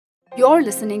You're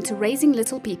listening to Raising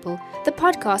Little People, the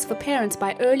podcast for parents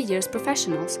by early years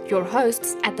professionals. Your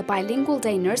hosts at the Bilingual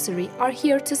Day Nursery are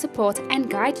here to support and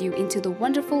guide you into the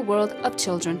wonderful world of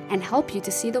children and help you to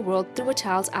see the world through a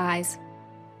child's eyes.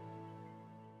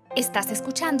 Estás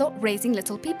escuchando Raising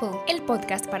Little People, el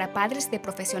podcast para padres de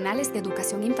profesionales de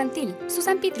educación infantil. Sus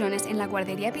anfitriones en la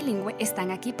guardería bilingüe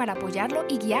están aquí para apoyarlo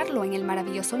y guiarlo en el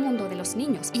maravilloso mundo de los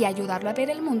niños y ayudarlo a ver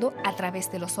el mundo a través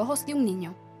de los ojos de un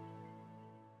niño.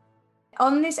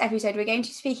 On this episode, we're going to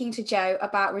be speaking to Jo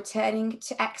about returning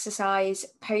to exercise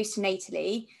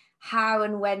postnatally, how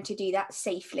and when to do that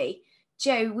safely.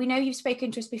 Jo, we know you've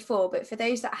spoken to us before, but for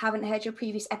those that haven't heard your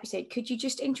previous episode, could you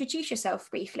just introduce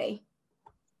yourself briefly?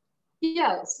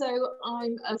 Yeah, so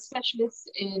I'm a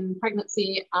specialist in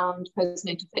pregnancy and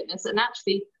postnatal fitness, and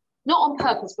actually, not on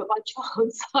purpose, but by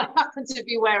chance, I happen to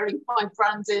be wearing my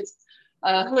branded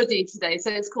hoodie today. So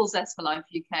it's called Zest for Life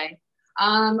UK.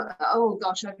 Oh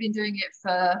gosh, I've been doing it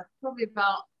for probably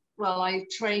I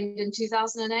trained in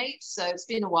 2008, so it's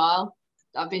been a while.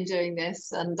 I've been doing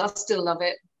this and I still love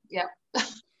it. Yeah.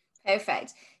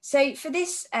 Perfect. So for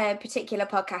this particular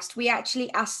podcast, we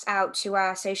actually asked out to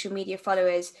our social media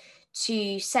followers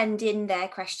to send in their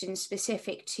questions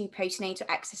specific to postnatal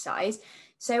exercise.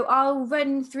 So I'll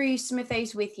run through some of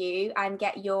those with you and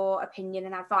get your opinion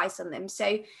and advice on them.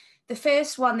 So the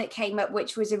first one that came up,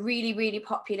 which was a really, really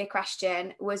popular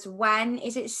question, was when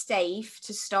is it safe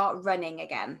to start running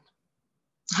again?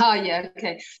 Yeah,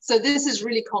 okay. So this is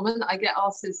really common. I get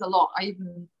asked this a lot. I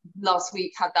even last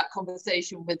week had that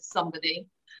conversation with somebody.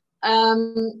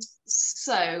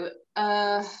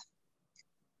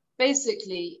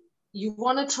 Basically, you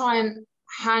want to try and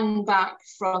hang back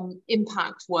from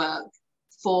impact work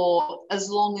for as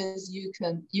long as you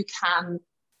can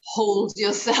hold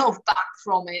yourself back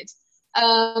from it.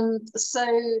 So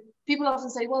people often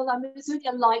say, well, I mean, it's only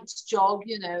a light jog,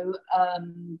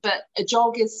 but a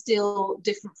jog is still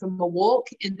different from a walk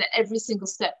in that every single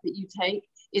step that you take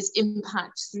is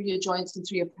impact through your joints and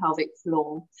through your pelvic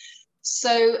floor.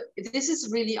 So this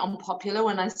is really unpopular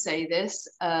when I say this,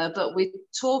 but we're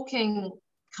talking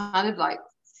kind of like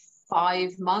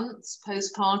 5 months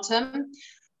postpartum,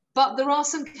 but there are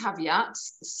some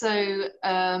caveats. So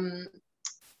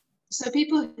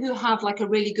people who have like a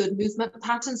really good movement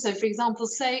pattern. So for example,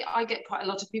 say I get quite a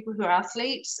lot of people who are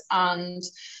athletes and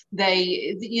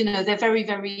they're very,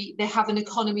 very, they have an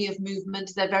economy of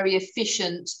movement. They're very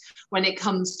efficient when it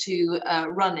comes to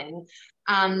running,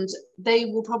 and they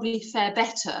will probably fare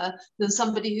better than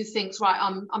somebody who thinks, right,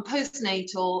 I'm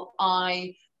postnatal,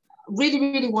 I really,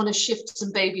 really want to shift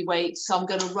some baby weight, so I'm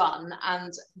going to run,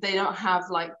 and they don't have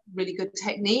like really good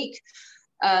technique.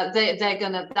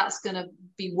 That's gonna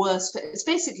be worse. It's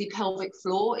basically pelvic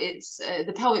floor. It's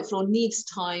the pelvic floor needs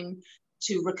time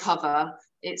to recover.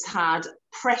 It's had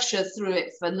pressure through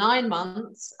it for 9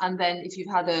 months, and then if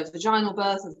you've had a vaginal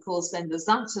birth, of course, then there's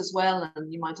that as well,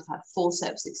 and you might have had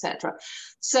forceps, etc.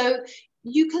 So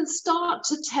you can start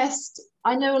to test.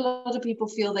 I know a lot of people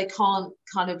feel they can't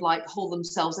kind of like hold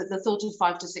themselves. That the thought of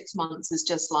 5 to 6 months is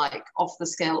just like off the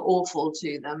scale awful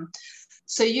to them.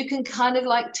 So you can kind of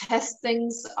like test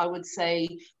things, I would say,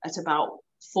 at about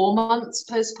 4 months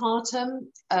postpartum,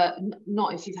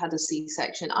 not if you've had a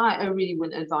C-section. I really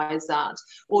wouldn't advise that.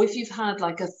 Or if you've had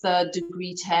like a 3rd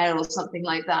degree tear or something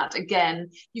like that, again,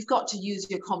 you've got to use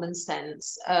your common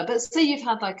sense. But say you've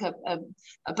had like a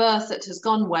birth that has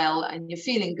gone well and you're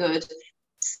feeling good,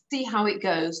 see how it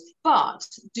goes. But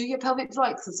do your pelvic floor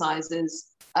exercises.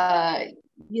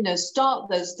 Start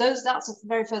those. That's the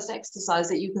very first exercise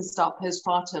that you can start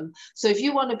postpartum. So if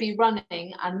you want to be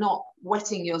running and not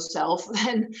wetting yourself,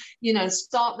 then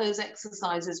start those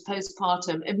exercises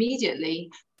postpartum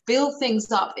immediately. Build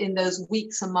things up in those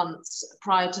weeks and months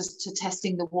prior to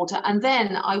testing the water, and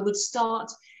then I would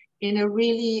start in a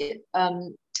really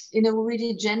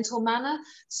gentle manner.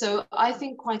 So I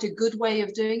think quite a good way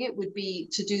of doing it would be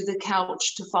to do the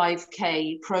Couch to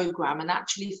 5K program and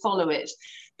actually follow it.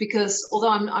 Because although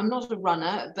I'm not a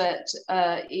runner, but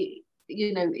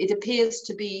it appears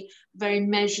to be very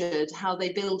measured how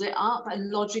they build it up and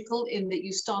logical in that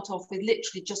you start off with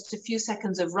literally just a few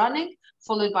seconds of running,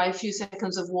 followed by a few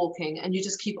seconds of walking, and you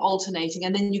just keep alternating,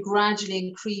 and then you gradually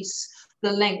increase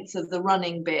the length of the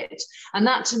running bit. And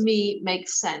that to me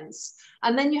makes sense.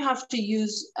 And then you have to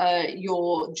use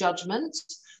your judgment.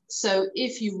 So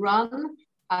if you run,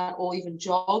 or even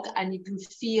jog, and you can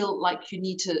feel like you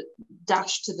need to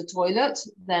dash to the toilet,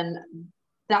 then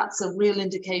that's a real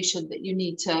indication that you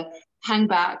need to hang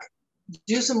back,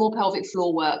 do some more pelvic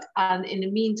floor work, and in the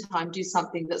meantime, do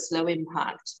something that's low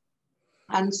impact.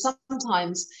 And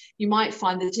sometimes you might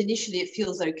find that initially it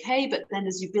feels okay, but then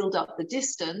as you build up the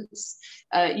distance,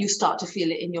 you start to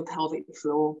feel it in your pelvic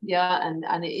floor. Yeah,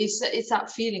 and it's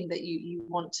that feeling that you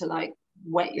want to like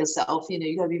wet yourself. You know,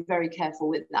 you got to be very careful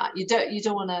with that. You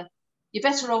don't want to. You're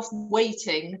better off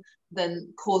waiting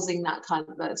than causing that kind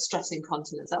of stress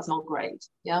incontinence. That's not great.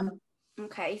 Yeah.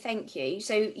 Okay, thank you.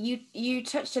 So you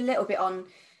touched a little bit on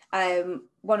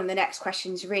one of the next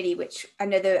questions, really, which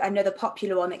another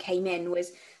popular one that came in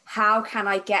was, how can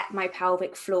I get my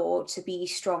pelvic floor to be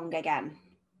strong again?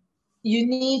 You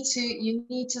need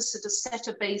to sort of set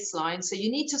a baseline. So you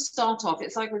need to start off.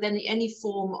 It's like with any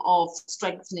form of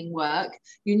strengthening work,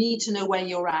 you need to know where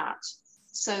you're at.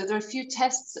 So there are a few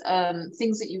tests,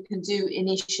 things that you can do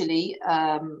initially,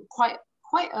 quite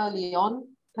early on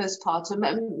postpartum,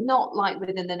 not like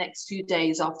within the next few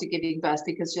days after giving birth,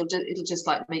 because it'll just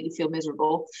like make you feel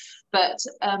miserable. But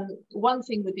one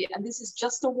thing would be, and this is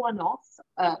just a one-off,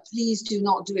 please do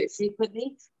not do it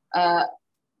frequently.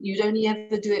 You'd only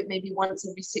ever do it maybe once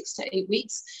every 6 to 8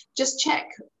 weeks. Just check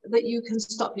that you can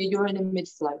stop your urine in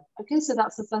mid-flow. Okay, so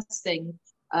that's the first thing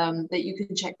that you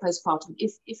can check postpartum.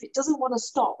 If it doesn't want to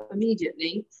stop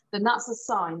immediately, then that's a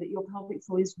sign that your pelvic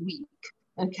floor is weak.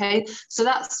 Okay, so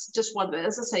that's just one bit.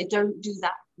 As I say, don't do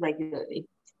that regularly.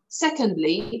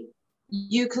 Secondly,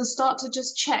 you can start to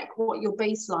just check what your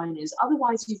baseline is.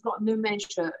 Otherwise, you've got no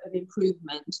measure of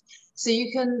improvement. So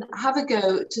you can have a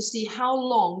go to see how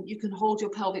long you can hold your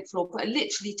pelvic floor,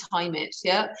 literally time it,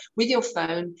 yeah, with your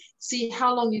phone, see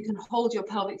how long you can hold your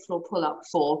pelvic floor pull-up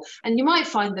for. And you might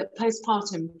find that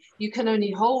postpartum, you can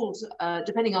only hold,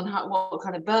 depending on what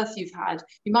kind of birth you've had,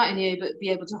 you might only be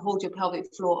able to hold your pelvic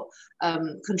floor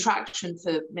contraction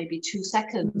for maybe 2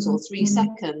 seconds or 3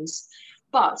 seconds.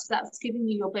 But that's giving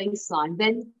you your baseline.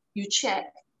 Then you check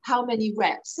how many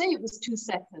reps. Say it was 2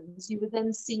 seconds, you would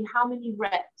then see how many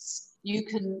reps you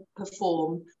can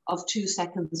perform of 2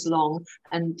 seconds long.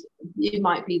 And it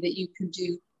might be that you can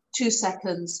do 2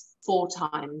 seconds 4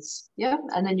 times. Yeah.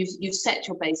 And then you've set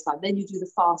your baseline. Then you do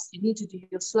the fast. You need to do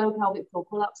your slow pelvic floor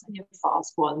pull-ups and your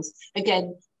fast ones.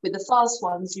 Again, with the fast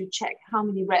ones, you check how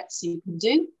many reps you can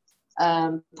do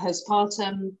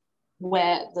postpartum,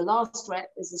 where the last rep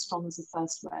is as strong as the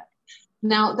first rep.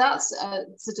 Now that's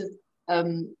sort of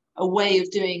a way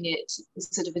of doing it,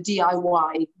 sort of a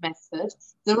DIY method.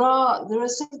 There are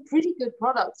some pretty good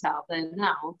products out there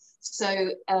now. So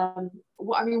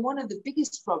one of the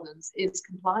biggest problems is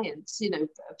compliance. You know,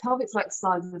 pelvic floor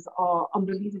exercises are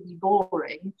unbelievably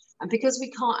boring, and because we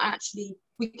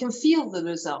can feel the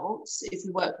results if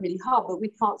we work really hard, but we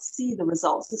can't see the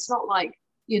results. It's not like,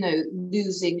 you know,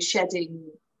 shedding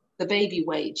the baby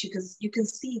weight. You can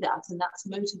see that, and that's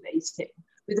motivating.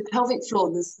 With the pelvic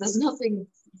floor, there's nothing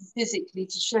physically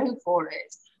to show for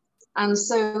it. And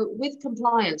so with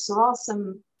compliance,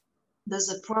 there's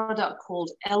a product called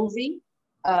Elvie,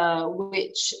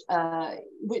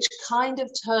 which kind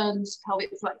of turns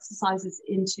pelvic floor exercises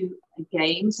into a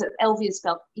game. So Elvie is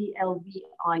spelled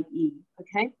E-L-V-I-E,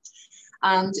 okay?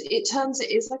 And it's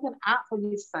like an app on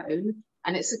your phone,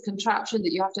 and it's a contraption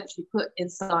that you have to actually put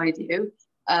inside you.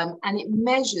 And it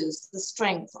measures the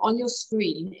strength on your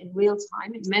screen in real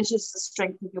time. It measures the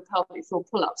strength of your pelvic floor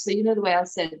pull-up. So you know the way I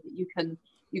said that you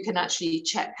can actually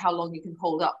check how long you can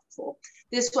hold up for.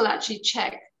 This will actually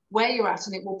check where you're at,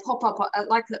 and it will pop up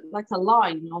like a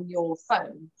line on your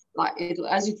phone. Like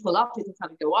as you pull up, it'll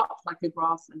kind of go up like a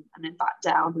graph and then back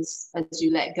down as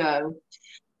you let go.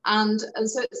 And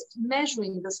so it's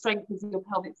measuring the strength of your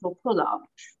pelvic floor pull-up.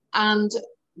 And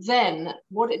then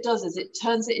what it does is it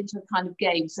turns it into a kind of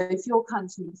game. So if you're kind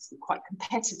of quite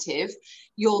competitive,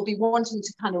 you'll be wanting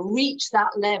to kind of reach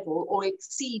that level or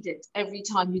exceed it every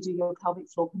time you do your pelvic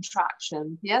floor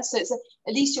contraction. Yeah, so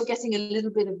at least you're getting a little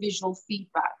bit of visual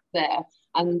feedback there,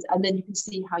 and then you can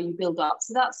see how you build up.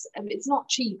 So it's not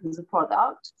cheap as a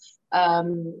product,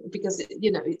 because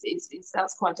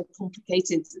that's quite a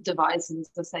complicated device, and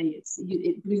as I say,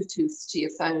 it Bluetooth to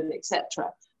your phone,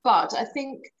 etc. But I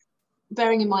think,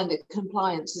 bearing in mind that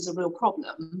compliance is a real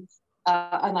problem,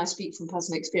 and I speak from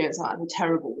personal experience, I'm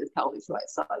terrible with pelvic floor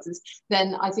exercises,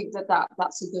 then I think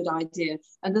that's a good idea.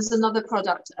 And there's another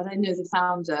product, and I know the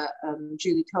founder,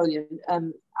 Julie Collier,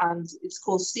 and it's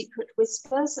called Secret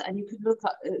Whispers, and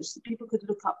people could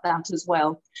look up that as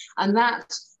well. And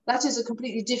that is a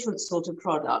completely different sort of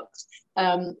product,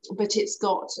 but it's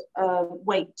got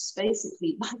weights,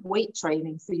 basically weight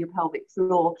training for your pelvic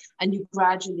floor, and you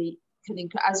gradually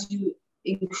as you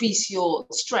increase your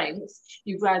strength,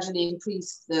 you gradually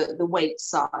increase the weight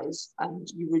size, and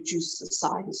you reduce the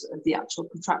size of the actual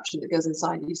contraption that goes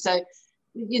inside you. So,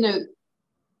 you know,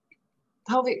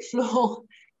 pelvic floor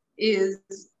is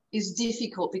is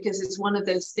difficult, because it's one of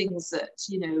those things that,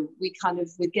 you know, we kind of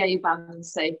with gay abandon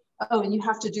say, oh, and you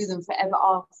have to do them forever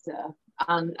after,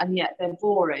 and yet they're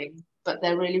boring, but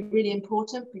they're really, really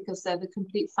important, because they're the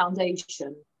complete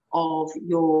foundation of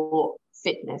your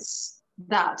fitness,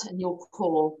 that and your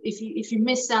core. If you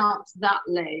miss out that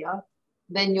layer,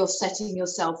 then you're setting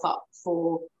yourself up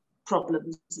for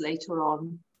problems later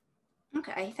on.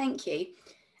 Okay, thank you.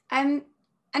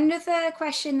 Another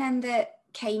question then that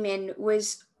came in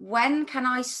was, when can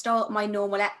I start my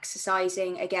normal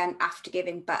exercising again after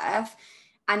giving birth?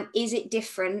 And is it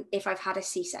different if I've had a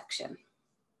C-section?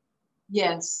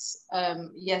 Yes,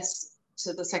 yes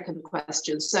to the second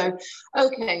question. So,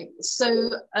 okay,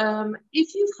 so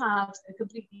if you've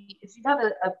had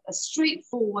a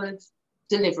straightforward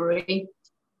delivery,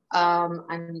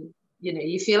 and you know,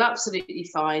 you feel absolutely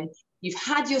fine, you've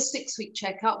had your 6-week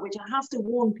checkup, which I have to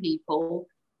warn people,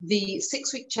 the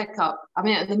 6-week checkup, I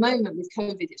mean, at the moment with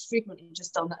COVID, it's frequently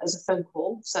just done as a phone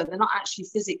call. So they're not actually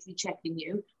physically checking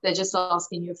you. They're just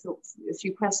asking you a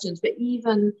few questions. But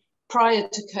even prior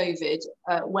to COVID,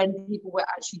 when people were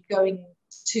actually going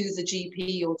to the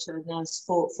GP or to a nurse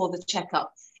for the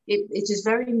checkup, it is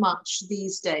very much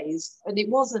these days, and it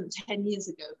wasn't 10 years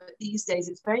ago, but these days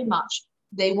it's very much,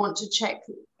 they want to check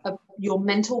your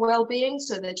mental well-being.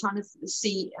 So they're trying to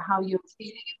see how you're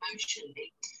feeling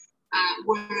emotionally.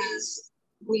 Whereas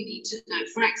we need to know,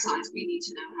 for exercise, we need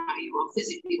to know how you are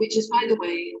physically, which is, by the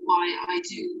way, why I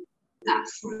do that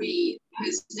free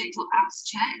postnatal abs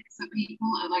check for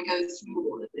people, and I go through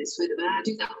all of this with them. And I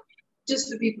do that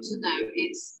just for people to know.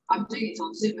 I'm doing it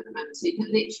on Zoom at the moment, so you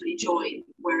can literally join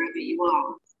wherever you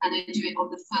are, and I do it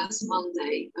on the first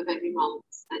Monday of every month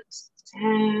at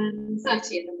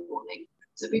 10:30 in the morning.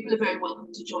 So people are very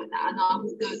welcome to join that, and I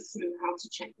will go through how to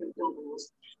check your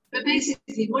abdominals. But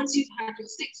basically, once you've had your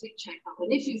 6-week checkup,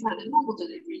 and if you've had a normal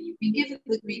delivery, you've been given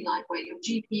the green light by your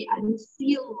GP and you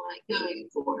feel like going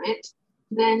for it,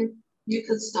 then you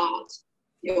can start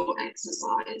your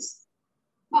exercise,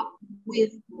 but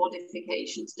with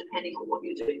modifications depending on what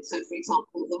you're doing. So, for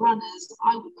example, the runners,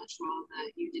 I would much rather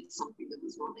you did something that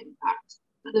was non-impact.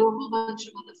 But there are a whole bunch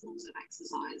of other forms of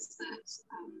exercise that,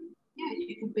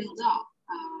 you can build up.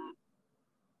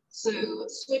 So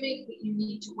swimming, you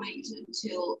need to wait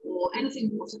until, or anything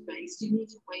water-based, you need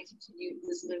to wait until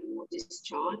there's no more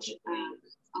discharge.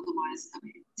 Otherwise, I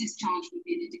mean, discharge would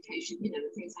be an indication, you know,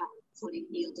 that things haven't fully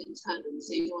healed internally,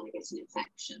 so you don't want to get an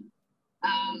infection.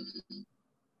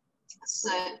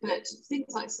 But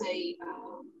things like, say,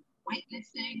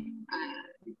 weightlifting,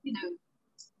 you know,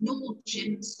 normal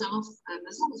gym stuff,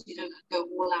 as long as you don't go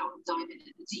all out and dive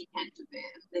into the deep end of it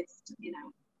and lift, you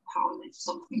know, power lift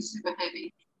something super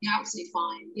heavy, you're absolutely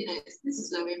fine. You know, this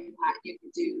is low impact. You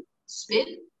can do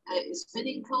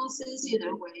spinning classes, you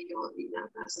know, where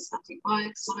that's a static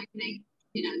bike, cycling,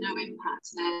 you know, no impact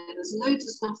there. There's loads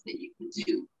of stuff that you can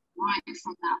do right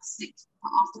from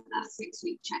after that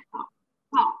 6-week checkup.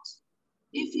 But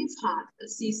if you've had a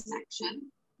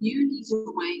C-section, you need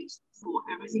to wait for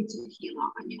everything to heal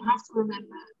up. And you have to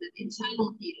remember that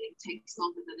internal healing takes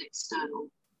longer than external.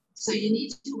 So you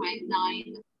need to wait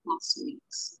 9+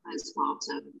 weeks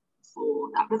postpartum for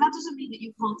that. But that doesn't mean that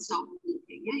you can't start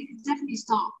walking. Yeah, you can definitely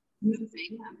start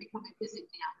moving and becoming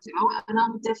physically active. And I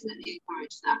would definitely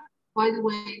encourage that. By the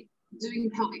way,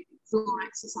 doing pelvic floor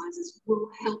exercises will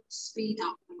help speed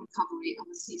up the recovery of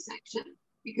a C-section,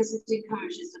 because it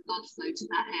encourages the blood flow to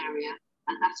that area,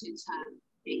 and that in turn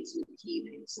aids with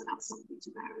healing. So that's something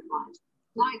to bear in mind.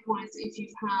 Likewise, if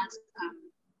you've had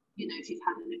if you've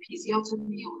had an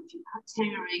episiotomy or if you've had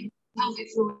tearing, pelvic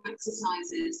floor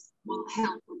exercises will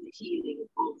help with the healing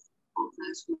of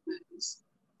those wounds.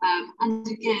 And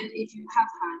again, if you have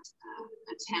had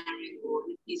a tearing or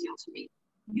an episiotomy,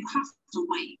 you have to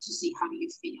wait to see how you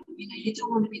feel. You know, you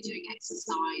don't want to be doing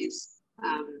exercise.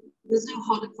 There's no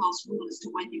hard and fast rule as to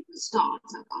when you can start,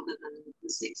 other than the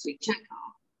 6-week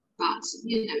checkup. But,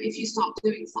 you know, if you start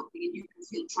doing something and you can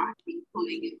feel tracking,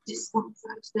 pulling, and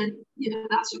discomfort, then, you know,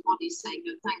 that's your body saying,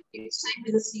 no, thank you. Same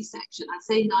with a C-section. I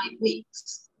say 9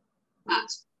 weeks. But,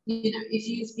 you know, if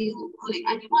you feel pulling,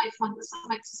 and you might find that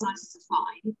some exercises are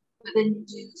fine, but then you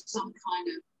do some kind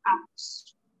of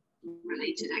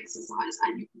abs-related exercise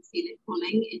and you can feel it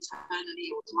pulling internally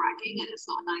or dragging, and it's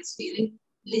not a nice feeling,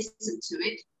 listen to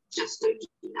it. Just don't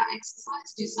do that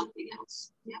exercise. Do something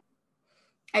else. Yeah.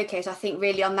 Okay, so I think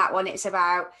really on that one, it's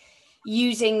about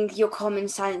using your common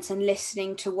sense and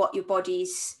listening to what your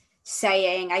body's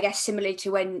saying. I guess similarly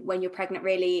to when you're pregnant,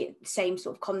 really same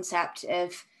sort of concept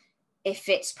of if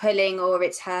it's pulling or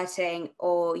it's hurting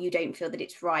or you don't feel that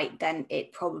it's right, then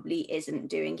it probably isn't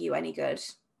doing you any good.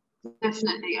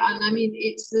 Definitely. And I mean,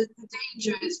 it's the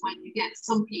danger is when you get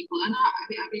some people, and I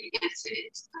mean, I really get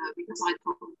it, because I'd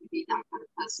probably be that kind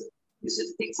of person who sort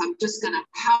of thinks I'm just going to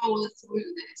power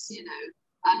through this, you know.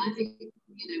 And I think,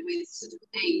 you know, with sort of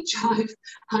age, I've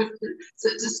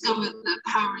sort of discovered that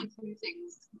powering through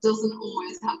things doesn't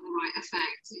always have the right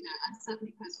effect, you know, and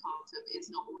certainly postpartum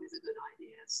is not always a good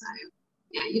idea. So,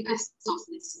 yeah, you're best off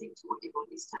listening to what your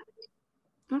body's telling you.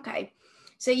 Okay.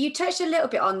 So you touched a little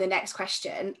bit on the next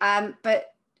question,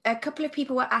 but a couple of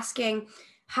people were asking,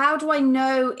 how do I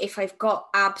know if I've got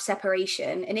ab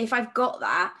separation? And if I've got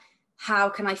that, how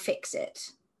can I fix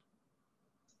it?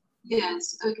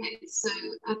 Yes, okay. So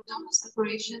abdominal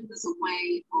separation, there's a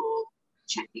way of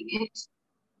checking it.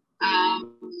 I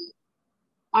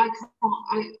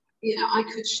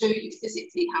could show you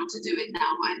physically how to do it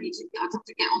now, but I'd have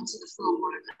to get onto the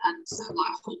floor and sort of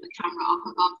like hold the camera up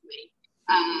above me.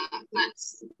 But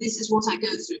this is what I go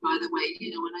through, by the way,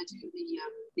 you know, when I do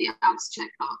the abs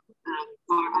checkup,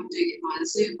 I'm doing it via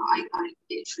Zoom, but I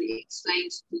literally explain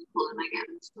to people and I get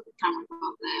them to put the camera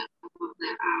above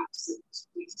their abs and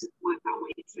we work our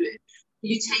way through it.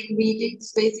 You take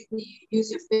readings, basically you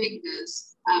use your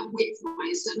fingers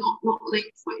widthways, so not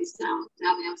lengthways down the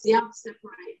abs. The abs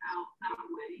separate out that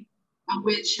way, and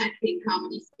we're checking how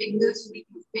many fingers we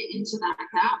can fit into that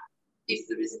gap, if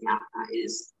there is a gap, that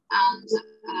is. And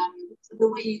the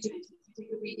way you do it is you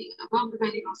take a reading above the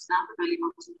belly button and the belly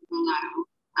button below,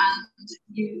 and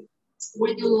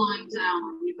when you're lying down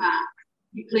on your back,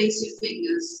 you place your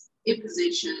fingers in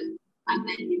position, and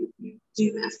then you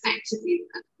do effectively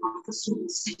like a small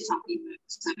sit-up move,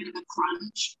 so a bit of a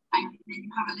crunch, and then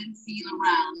you have a little feel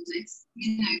around it.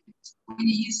 You know, when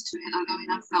you're used to it, I mean,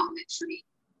 I've felt literally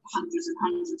hundreds and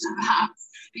hundreds of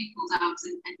abs, people's abs,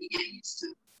 and you get used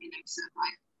to, you know, sort of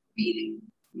like feeling,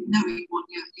 knowing what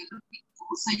you're looking for.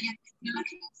 So you're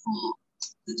looking for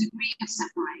the degree of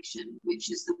separation, which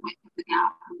is the width of the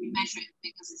gap, and we measure it in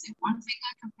fingers. Is it one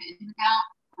finger can fit in the gap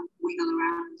and wiggle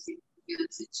around? Is it 2,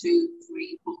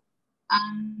 3, 4?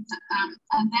 And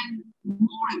then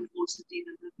more importantly,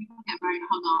 that people get very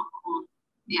hung up on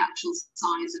the actual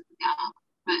size of the gap,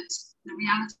 but the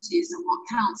reality is that what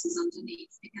counts is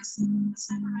underneath, because the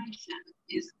separation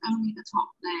is only the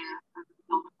top layer of the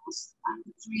abdominals, and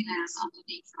the 3 layers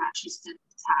underneath are actually still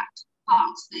intact,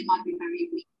 but they might be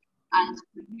very weak. And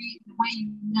the way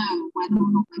you know whether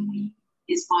or not they're weak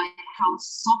is by how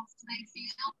soft they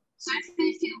feel. So if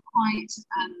they feel quite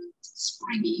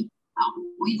springy,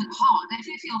 or even hard, if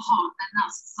they feel hard, then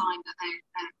that's a sign that they're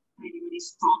really, really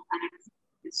strong and everything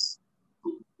is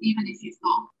cool. Even if you've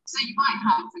got, so you might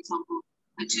have, for example,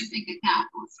 a 2-finger gap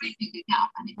or a 3-finger gap,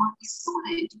 and it might be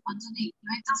solid underneath. You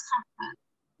know, it does happen,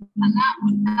 and that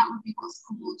would be what's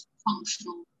called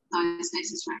functional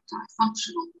diastasis recti,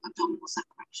 functional abdominal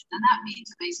separation, and that means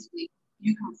that basically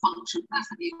you can function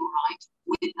perfectly all right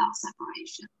with that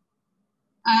separation.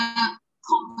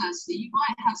 Conversely, you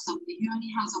might have somebody who only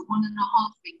has a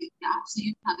 1.5-finger gap, so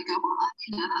you kind of go, well,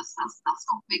 you know, that's not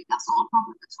big, that's not a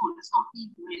problem at all. It's not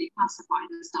even really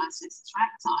classified as diastasis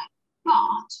recti,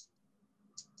 but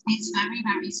it's very,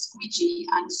 very squidgy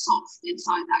and soft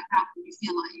inside that gap, and you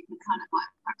feel like you can kind of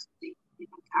like practically, you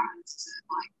know, put a hand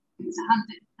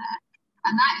in there,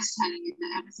 and that is telling you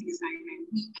that everything is very, very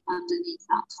weak underneath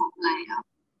that top layer.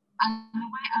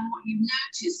 And what you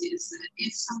notice is that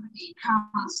if somebody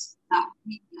has that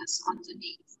weakness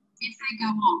underneath, if they go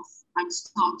off and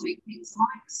start doing things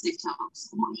like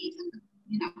sit-ups, or even,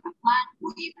 you know, a plank,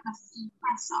 or even a full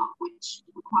press-up, which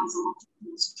requires a lot of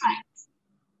core strength,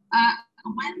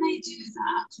 when they do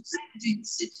that, say they're doing the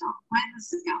sit-up, where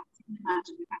there's the gap, you can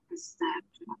imagine Rebecca's there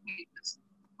between my fingers.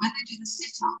 When they do the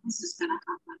sit-up, this is going to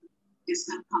happen. It's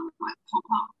going to kind of like pop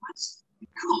upwards,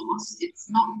 because it's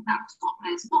not, that top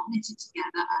layer is not knitted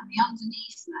together, and the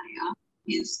underneath layer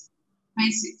is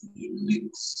basically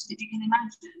loose. If you can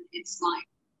imagine, it's like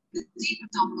the deep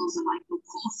abdominals are like a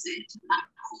corset, and that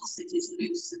corset is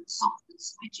loose and soft and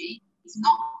squidgy. It's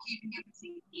not keeping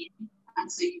everything in, and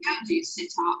so you go and do your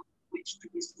sit-up, which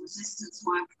produces resistance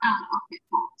work and up it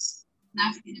pops. Now,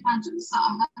 if you can imagine, so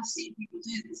I've seen people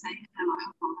do this, they're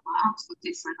like, oh, my abs look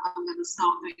different, I'm going to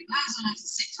start doing loads and loads of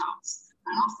sit-ups.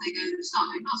 And off they go, they start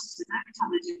doing lots of sit-ups. Every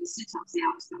time they do the sit-ups, the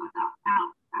abs go like that,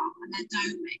 out, and they're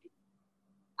doming.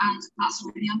 And that's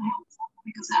really unhelpful,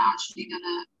 because they're actually going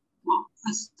to, well,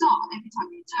 for a start, every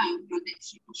time you dome, you're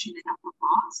literally pushing it up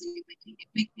apart, so you're making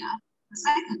it bigger. But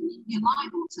secondly, you're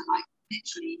liable to, like,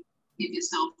 literally give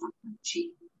yourself a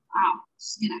cheap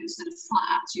abs, you know, instead of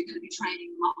flat, you're going to be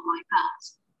training a lot like that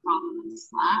rather than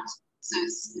flat. So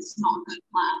it's not a good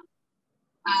plan.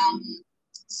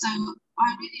 So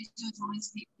I really do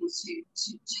advise people to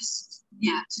just,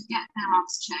 to get their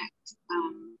abs checked.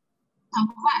 I'm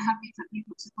quite happy for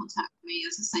people to contact me,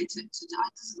 as I say, it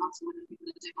doesn't matter whether people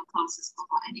are doing my classes or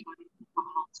not, anybody can come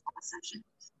along to my session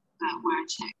where I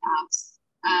check abs.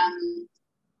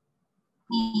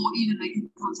 Or even they can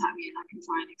contact me and I can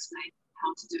try and explain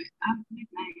how to do it.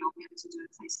 Maybe I'll be able to do it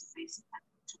face-to-face again,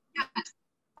 which will be good.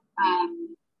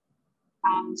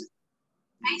 And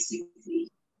basically,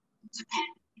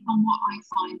 depending on what I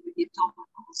find with the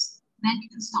abdominals, then you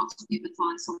can start to give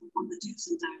advice on the do's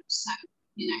and don'ts. So,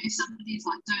 if somebody's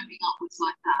like doming upwards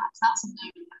like that, that's a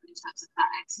no-no in terms of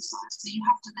that exercise. So you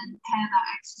have to then pare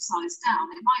that exercise down.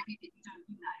 It might be that you don't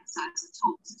do that exercise at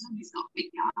all, because somebody's got a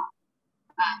big gap.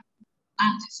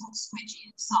 And it's all squidgy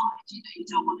inside. You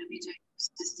don't want to be doing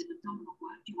persistent abdominal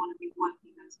work. You want to be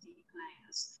working those deep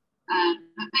layers.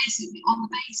 But basically, on the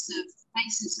basis of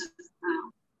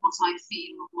what I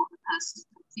feel or what the person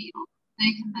can feel,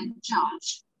 they can then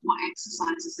judge what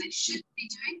exercises they should be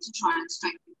doing to try and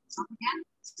strengthen things up again.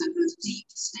 So those deep,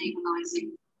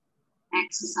 stabilizing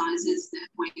exercises that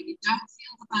where you don't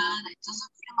feel the burn, it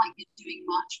doesn't feel like you're doing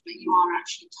much, but you are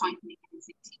actually tightening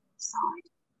everything inside.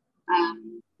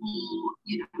 Or,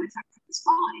 if everything's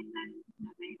fine, then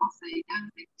off they go,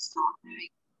 they can start doing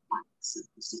like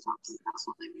sit-ups if that's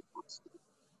what they really want to do.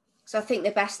 So I think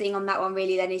the best thing on that one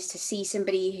really then is to see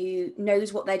somebody who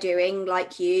knows what they're doing,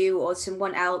 like you, or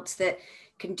someone else that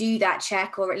can do that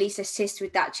check or at least assist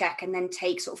with that check, and then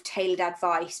take sort of tailored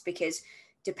advice, because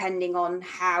depending on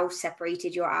how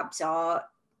separated your abs are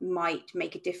might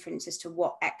make a difference as to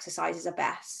what exercises are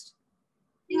best.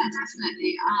 Yeah,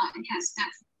 definitely. Yes,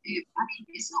 definitely. I mean,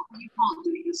 it's not that you can't do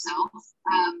it yourself.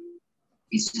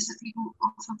 It's just that people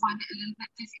often find it a little bit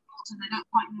difficult and they don't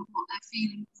quite know what they're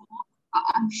feeling for.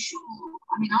 I'm sure,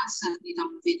 I've certainly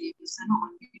done videos. They're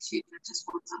not on YouTube, they're just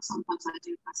ones that sometimes I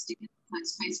do. I stick in a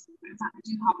closed Facebook group. In fact, I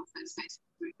do have a closed Facebook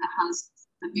group that has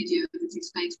a video that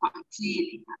explains quite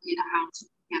clearly, how to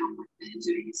get on with it and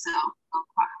do it yourself. I'm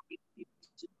quite happy for people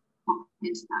to pop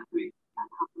into that group and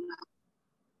have a look.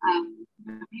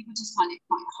 But people just find it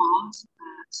quite hard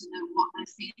to know what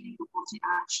they're feeling or what it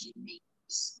actually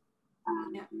means.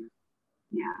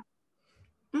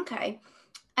 Okay.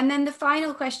 And then the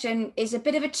final question is a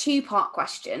bit of a two-part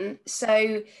question.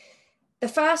 So the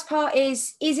first part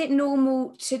is it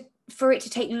normal for it to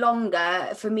take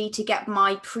longer for me to get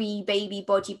my pre-baby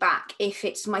body back if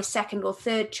it's my second or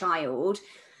third child?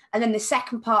 And then the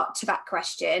second part to that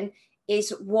question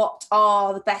is, what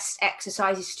are the best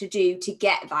exercises to do to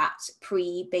get that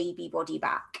pre-baby body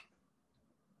back?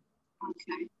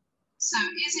 Okay. So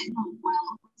is it not?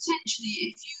 Well,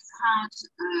 potentially if you've had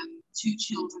two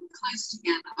children close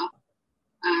together,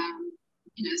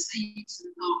 say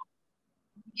you're not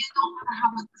going to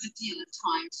have a good deal of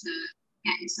time to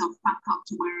get yourself back up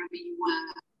to wherever you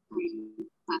were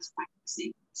pre-first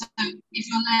pregnancy. So if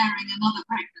you're layering another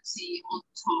pregnancy on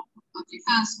top of your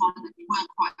first one and you weren't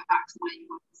quite back to where you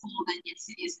were before, then yes,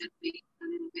 it is going to be a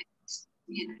little bit, it's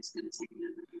going to take a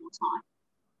little bit more time.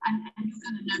 And you're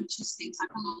going to notice things like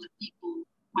a lot of people,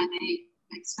 when they're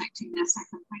expecting their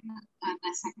second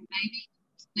baby,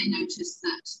 they notice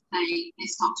that they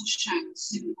start to show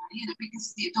sooner,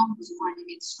 because the abdominals have already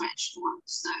been stretched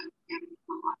once. So everything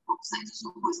like pops out. It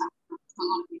doesn't always happen, for a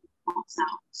lot of people pops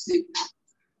out sooner.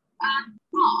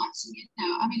 But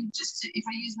if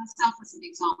I use myself as an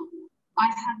example,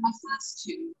 I had my first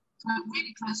two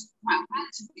really close,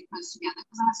 relatively close together,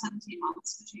 because I had 17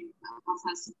 months between my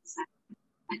first and the second.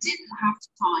 I didn't have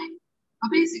time.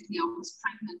 Basically, I was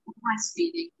pregnant or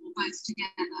breastfeeding or both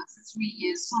together for 3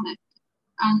 years solid.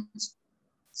 And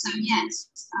so,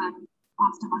 yes,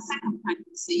 after my second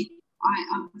pregnancy,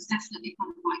 I was definitely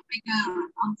kind of like bigger and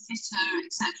unfitter,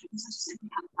 etc., because I just simply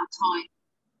hadn't had time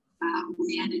or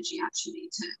the energy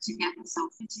actually to get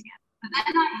myself fit again. But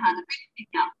then I had a big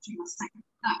gap between my second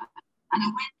and third, and I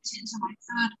went into my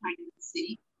third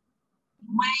pregnancy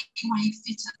way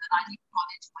fitter than I'd even gone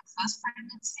into my first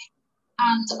pregnancy.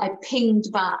 And I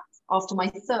pinged back after my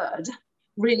third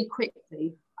really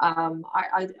quickly.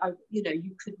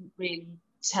 You couldn't really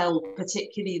tell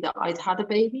particularly that I'd had a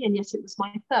baby, and yet it was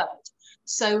my third.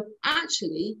 So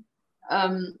actually,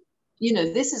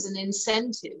 this is an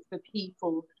incentive for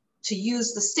people to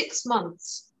use the 6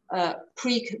 months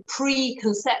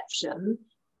pre-conception,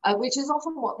 which is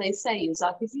often what they say is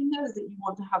like, if you know that you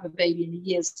want to have a baby in a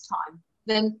year's time,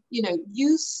 then,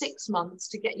 use 6 months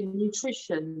to get your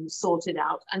nutrition sorted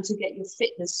out and to get your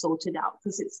fitness sorted out,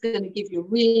 because it's going to give you a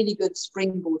really good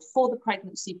springboard for the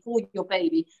pregnancy, for your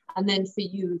baby, and then for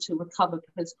you to recover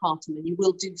postpartum, and you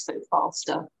will do so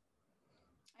faster.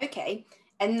 Okay.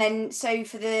 And then, so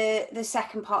for the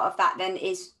second part of that, then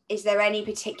is there any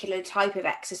particular type of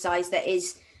exercise that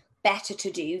is better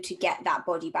to do to get that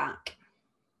body back?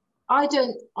 I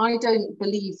don't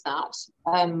believe that.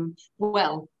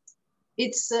 Well,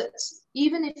 it's that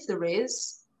even if there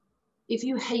is, if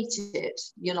you hate it,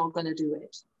 you're not going to do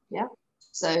it. Yeah.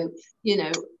 So, you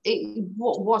know,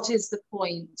 what is the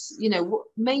point? You know,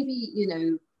 maybe, you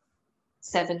know,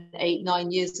 7, 8,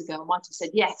 9 years ago, I might have said,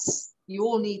 yes, you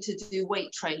all need to do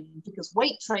weight training, because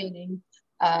weight training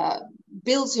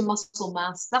builds your muscle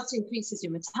mass, that increases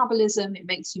your metabolism, it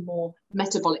makes you more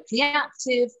metabolically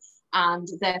active, and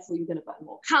therefore you're going to burn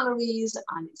more calories,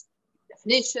 and it's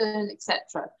definition,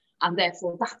 etc. And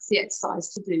therefore that's the exercise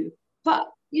to do. But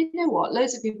you know what?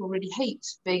 Loads of people really hate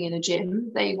being in a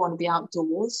gym. They want to be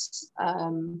outdoors.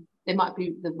 They might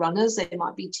be the runners. They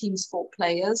might be team sport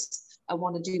players. I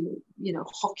want to do, you know,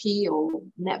 hockey or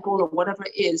netball or whatever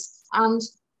it is. And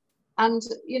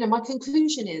you know, my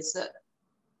conclusion is that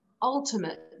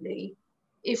ultimately,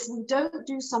 if we don't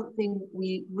do something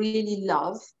we really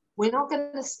love, we're not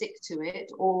going to stick to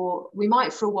it, or we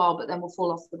might for a while, but then we'll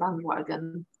fall off the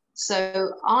bandwagon.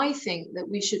 So I think that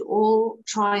we should all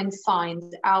try and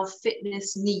find our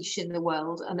fitness niche in the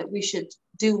world, and that we should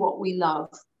do what we love,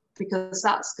 because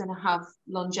that's going to have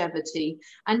longevity.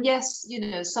 And yes, you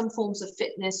know, some forms of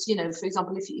fitness, you know, for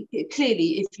example, if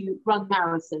you run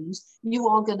marathons, you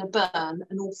are going to burn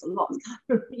an awful lot of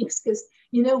calories, because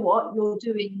you know what, you're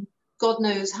doing God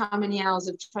knows how many hours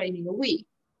of training a week,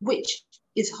 which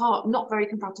is hard, not very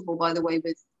compatible, by the way,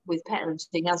 with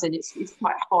parenting, as in it's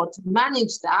quite hard to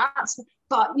manage that.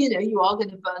 But you know, you are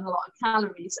going to burn a lot of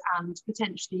calories and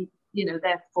potentially, you know,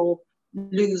 therefore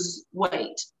lose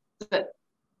weight. But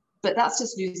that's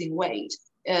just losing weight.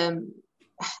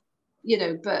 You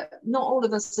know, but not all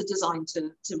of us are designed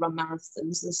to run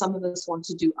marathons, and some of us want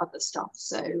to do other stuff.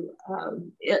 So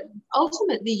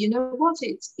ultimately, you know what,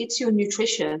 it's your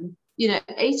nutrition. You know,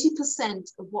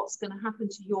 80% of what's going to happen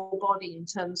to your body in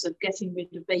terms of getting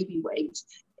rid of baby weight,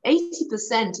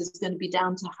 80% is going to be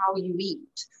down to how you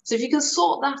eat. So if you can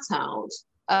sort that out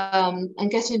and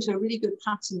get into a really good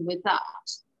pattern with that,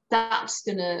 that's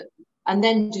going to, and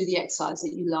then do the exercise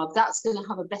that you love, that's going to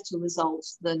have a better result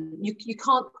than you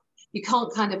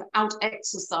can't kind of out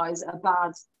exercise a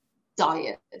bad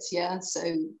diet. Yeah. So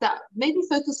that, maybe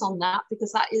focus on that,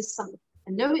 because that is something.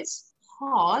 I know it's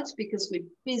hard because we're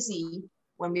busy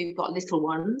when we've got little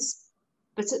ones,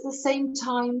 but at the same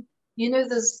time, you know,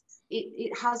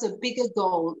 it has a bigger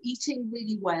goal, eating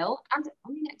really well, and I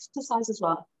mean exercise as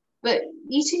well, but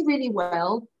eating really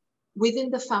well within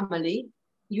the family.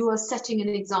 You are setting an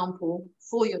example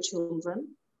for your children.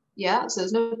 Yeah, so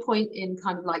there's no point in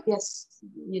kind of like, yes,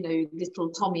 you know, little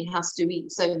Tommy has to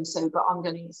eat so and so, but I'm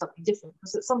going to eat something different,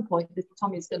 because at some point little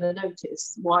Tommy is going to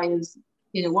notice, why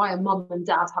are mum and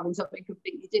dad having something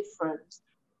completely different?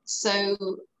 So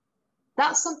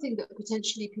that's something that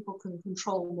potentially people can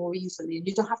control more easily, and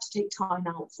you don't have to take time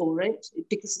out for it,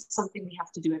 because it's something we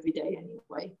have to do every day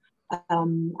anyway.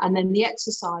 And then the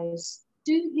exercise,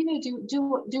 do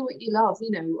what you love. You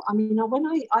know, I mean, when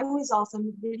I always ask,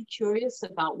 I'm really curious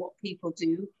about what people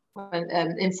do when,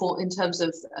 in terms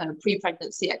of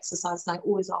pre-pregnancy exercise, and I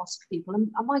always ask people,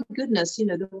 and my goodness, you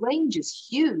know, the range is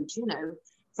huge, you know,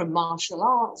 from martial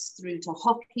arts through to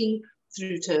hockey,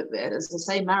 through to, as I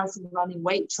say, marathon running,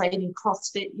 weight training,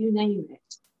 CrossFit, you name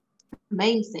it. The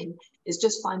main thing is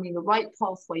just finding the right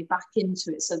pathway back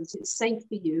into it so that it's safe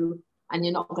for you and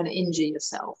you're not going to injure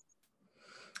yourself.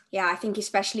 Yeah, I think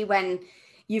especially when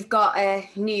you've got a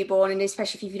newborn, and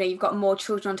especially if you've got more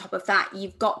children on top of that,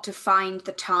 you've got to find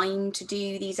the time to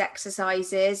do these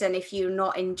exercises. And if you're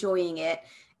not enjoying it,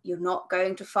 you're not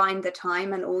going to find the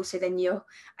time. And also then you're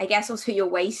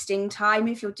wasting time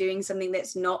if you're doing something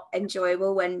that's not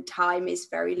enjoyable, when time is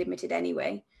very limited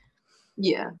anyway.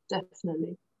 Yeah,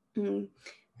 definitely.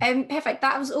 Perfect.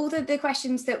 That was all the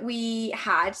questions that we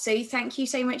had. So thank you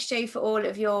so much, Jo, for all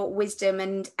of your wisdom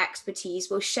and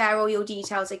expertise. We'll share all your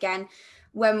details again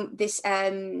when this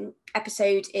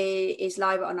episode is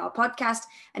live on our podcast,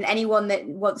 and anyone that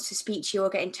wants to speak to you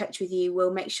or get in touch with you,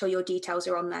 we'll make sure your details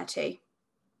are on there too.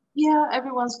 Yeah,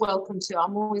 everyone's welcome to.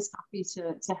 I'm always happy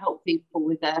to help people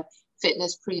with their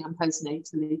fitness pre and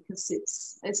postnatally, because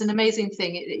it's an amazing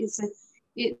thing.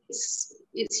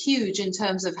 It's huge in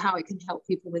terms of how it can help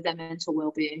people with their mental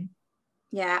well-being.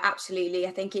 Yeah, absolutely.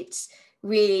 I think it's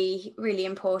really, really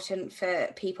important for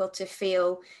people to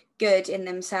feel good in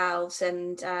themselves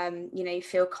and,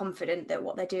 feel confident that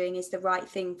what they're doing is the right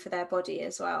thing for their body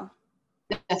as well.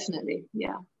 Definitely,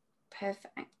 yeah.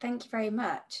 Perfect. Thank you very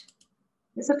much.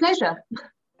 It's a pleasure.